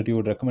podcasts that you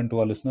would recommend to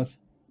our listeners?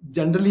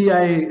 Generally,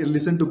 I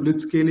listen to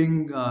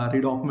Blitzscaling,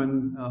 Reid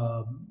Hoffman,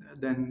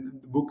 then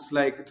the books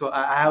like, so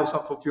I have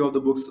some a few of the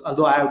books,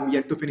 although I have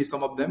yet to finish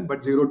some of them,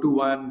 but 0 to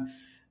 1,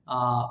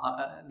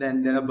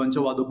 then there are a bunch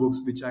of other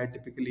books which I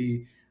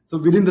typically, so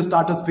within the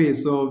startup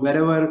phase, so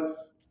wherever,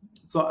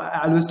 so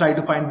I always try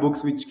to find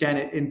books which can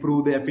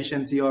improve the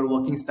efficiency or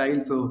working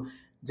style. So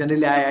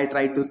generally, I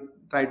try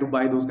to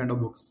buy those kind of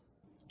books.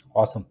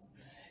 Awesome.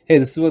 Hey,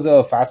 this was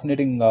a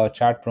fascinating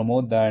chat,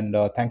 Pramod,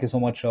 and thank you so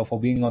much for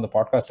being on the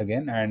podcast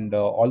again, and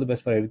all the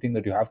best for everything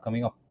that you have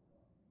coming up.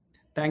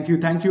 Thank you,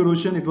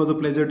 Roshan. It was a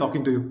pleasure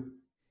talking to you.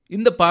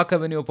 In the Park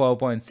Avenue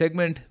PowerPoint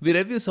segment, we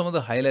review some of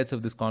the highlights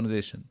of this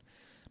conversation.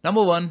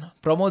 Number one,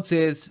 Pramod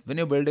says when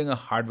you're building a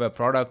hardware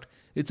product,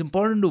 it's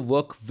important to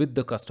work with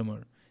the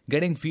customer.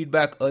 Getting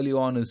feedback early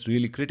on is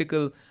really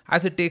critical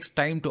as it takes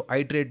time to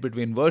iterate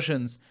between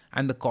versions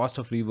and the cost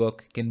of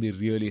rework can be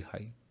really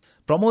high.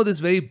 Pramod is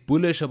very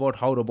bullish about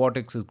how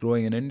robotics is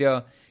growing in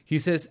India. He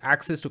says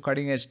access to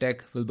cutting edge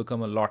tech will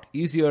become a lot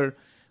easier.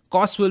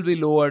 costs will be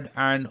lowered,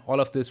 and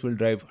all of this will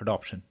drive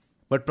adoption.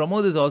 But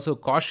Pramod is also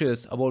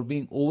cautious about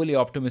being overly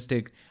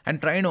optimistic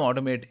and trying to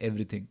automate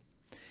everything.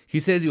 He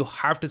says you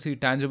have to see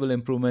tangible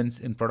improvements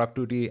in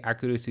productivity,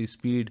 accuracy,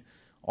 speed,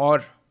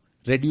 or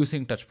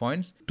reducing touch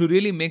points to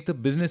really make the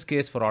business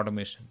case for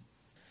automation.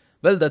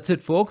 Well, that's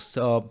it, folks.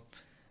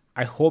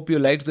 I hope you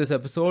liked this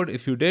episode.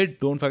 If you did,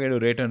 don't forget to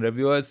rate and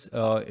review us.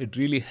 It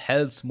really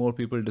helps more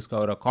people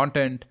discover our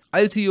content.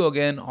 I'll see you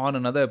again on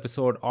another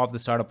episode of the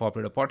Startup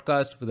Operator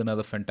podcast with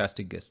another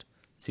fantastic guest.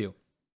 See you.